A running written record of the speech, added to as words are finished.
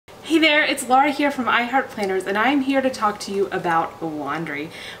Hey there, it's Laura here from iHeartPlanners, and I'm here to talk to you about laundry.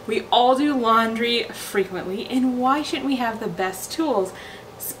 We all do laundry frequently, and why shouldn't we have the best tools?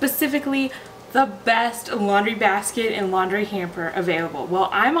 Specifically, the best laundry basket and laundry hamper available. Well,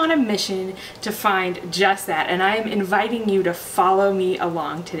 I'm on a mission to find just that, and I am inviting you to follow me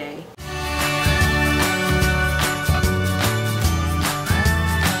along today.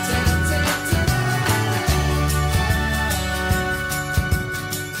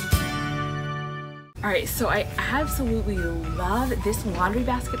 Alright, so I absolutely love this laundry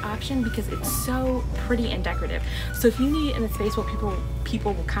basket option because it's so pretty and decorative. So if you need it in a space where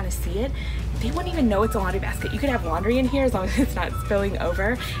people will kind of see it, they wouldn't even know it's a laundry basket. You could have laundry in here as long as it's not spilling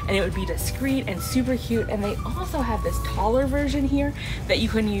over, and it would be discreet and super cute. And they also have this taller version here that you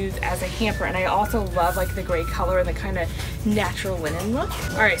can use as a hamper. And I also love like the gray color and the kind of natural linen look.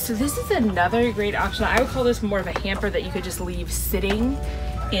 Alright, so this is another great option. I would call this more of a hamper that you could just leave sitting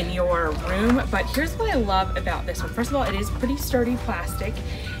in your room. But here's what I love about this one. First of all, it is pretty sturdy plastic,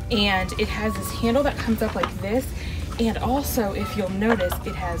 and it has this handle that comes up like this, and also, if you'll notice,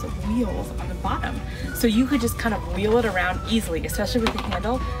 it has wheels on the bottom, so you could just kind of wheel it around easily, especially with the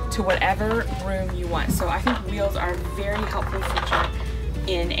handle, to whatever room you want. So I think wheels are a very helpful feature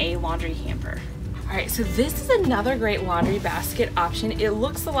in a laundry hamper. Alright, so this is another great laundry basket option. It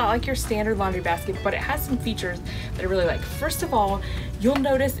looks a lot like your standard laundry basket, but it has some features that I really like. First of all, you'll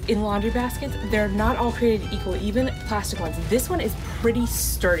notice in laundry baskets, they're not all created equal, even plastic ones. This one is pretty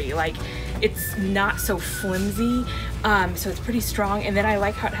sturdy, like it's not so flimsy, so it's pretty strong. And then I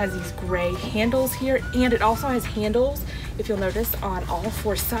like how it has these gray handles here, and it also has handles, if you'll notice, on all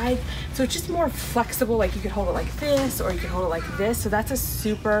four sides. So it's just more flexible, like you could hold it like this, or you could hold it like this. So that's a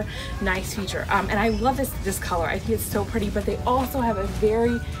super nice feature. And I love this color. I think it's so pretty, but they also have a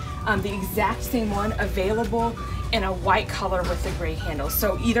very, the exact same one available in a white color with the gray handles.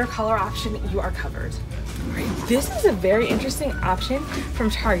 So either color option, you are covered. All right, this is a very interesting option from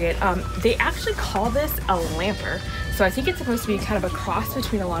Target. They actually call this a lamper. So I think it's supposed to be kind of a cross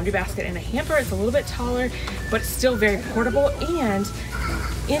between a laundry basket and a hamper. It's a little bit taller, but it's still very portable. And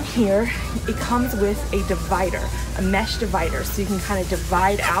in here, it comes with a divider, a mesh divider. So you can kind of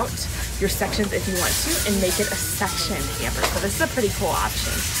divide out your sections if you want to and make it a section hamper. So this is a pretty cool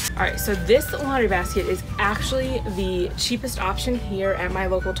option. All right, so this laundry basket is actually the cheapest option here at my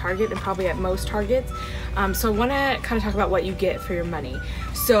local Target and probably at most Targets. So I wanna kind of talk about what you get for your money.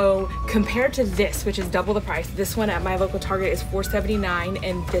 So compared to this, which is double the price, this one at my local Target is $4.79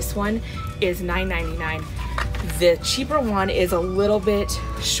 and this one is $9.99. The cheaper one is a little bit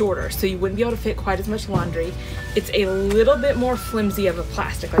shorter, so you wouldn't be able to fit quite as much laundry. It's a little bit more flimsy of a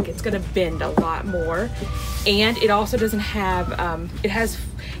plastic, like it's gonna bend a lot more. And it also doesn't have, it has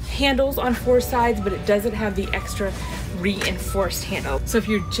handles on four sides, but it doesn't have the extra reinforced handle. So if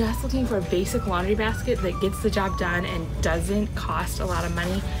you're just looking for a basic laundry basket that gets the job done and doesn't cost a lot of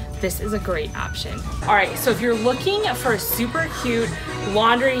money, this is a great option. All right, so if you're looking for a super cute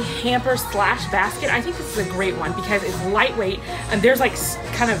laundry hamper slash basket, I think this is a great one because it's lightweight and there's like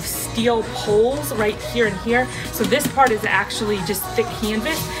kind of steel poles right here and here. So this part is actually just thick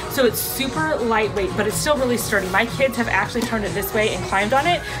canvas. So it's super lightweight, but it's still really sturdy. My kids have actually turned it this way and climbed on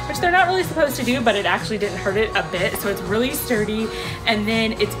it, which they're not really supposed to do, but it actually didn't hurt it a bit. So it's really sturdy, and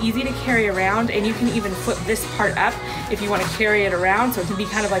then it's easy to carry around, and you can even flip this part up if you want to carry it around. So it can be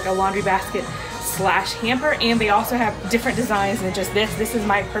kind of like a laundry basket slash hamper. And they also have different designs than just this. This is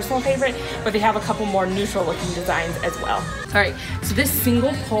my personal favorite, but they have a couple more neutral looking designs as well. All right, so this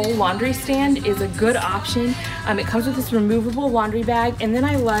single pole laundry stand is a good option. It comes with this removable laundry bag, and then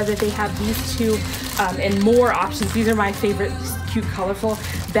I love that they have these two and more options. These are my favorite cute colorful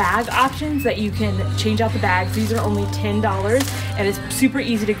bag options that you can change out the bags. These are only $10, and it's super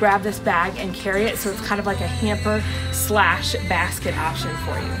easy to grab this bag and carry it, so it's kind of like a hamper slash basket option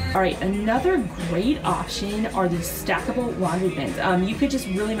for you. All right, another great option are these stackable laundry bins. You could just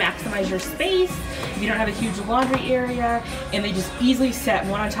really maximize your space if you don't have a huge laundry area, and they just easily set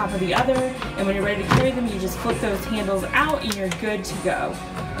one on top of the other, and when you're ready to carry them, you just flip those handles out and you're good to go.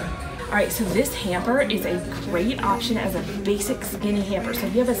 All right, so this hamper is a great option as a basic skinny hamper. So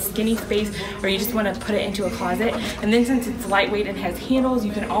if you have a skinny space or you just want to put it into a closet, and then since it's lightweight and has handles,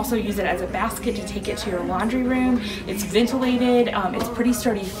 you can also use it as a basket to take it to your laundry room. It's ventilated, it's pretty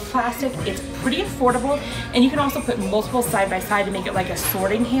sturdy plastic, it's pretty affordable, and you can also put multiple side by side to make it like a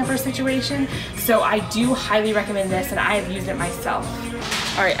sorting hamper situation. So I do highly recommend this, and I have used it myself.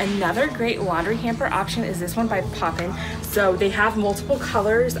 All right, another great laundry hamper option is this one by Poppin. So they have multiple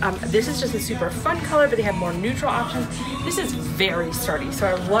colors. This is just a super fun color, but they have more neutral options. This is very sturdy, so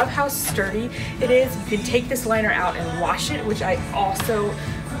I love how sturdy it is. You can take this liner out and wash it, which I also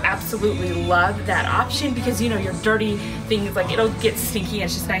absolutely love that option because, you know, your dirty things, like it'll get stinky and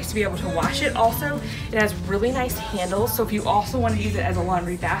it's just nice to be able to wash it. Also, it has really nice handles, so if you also want to use it as a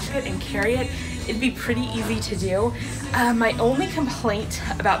laundry basket and carry it, it'd be pretty easy to do. My only complaint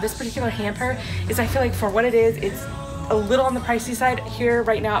about this particular hamper is I feel like for what it is, it's a little on the pricey side. Here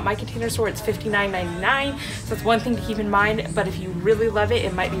right now at my Container Store, it's $59.99, so that's one thing to keep in mind, but if you really love it,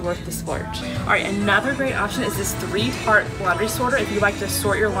 it might be worth the splurge. All right, another great option is this 3-part laundry sorter. If you like to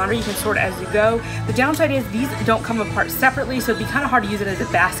sort your laundry, you can sort it as you go. The downside is these don't come apart separately, so it'd be kind of hard to use it as a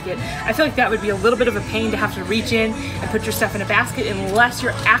basket. I feel like that would be a little bit of a pain to have to reach in and put your stuff in a basket unless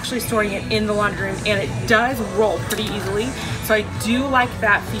you're actually storing it in the laundry room, and it does roll pretty easily, so I do like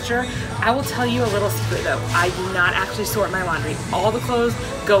that feature. I will tell you a little secret though, I do not actually sort my laundry. All the clothes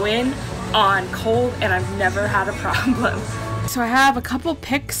go in on cold and I've never had a problem. So I have a couple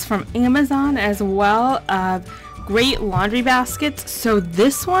picks from Amazon as well of great laundry baskets. So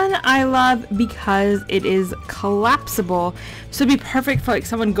this one I love because it is collapsible, so it'd be perfect for like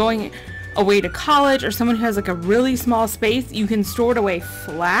someone going away to college or someone who has like a really small space. You can store it away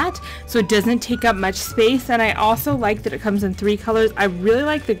flat so it doesn't take up much space, and I also like that it comes in 3 colors. I really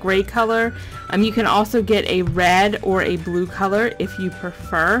like the gray color. You can also get a red or a blue color if you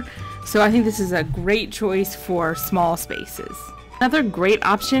prefer, so I think this is a great choice for small spaces. Another great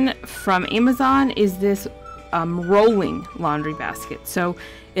option from Amazon is this rolling laundry basket. So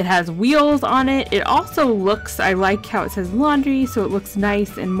it has wheels on it. It also looks, I like how it says laundry, so it looks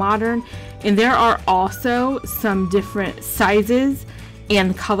nice and modern. And there are also some different sizes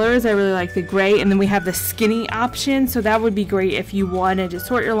and colors. I really like the gray, and then we have the skinny option, so that would be great if you wanted to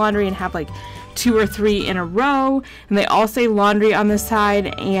sort your laundry and have like 2 or 3 in a row. And they all say laundry on the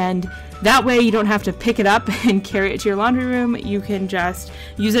side, and that way you don't have to pick it up and carry it to your laundry room. You can just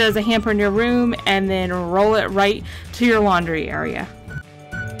use it as a hamper in your room and then roll it right to your laundry area.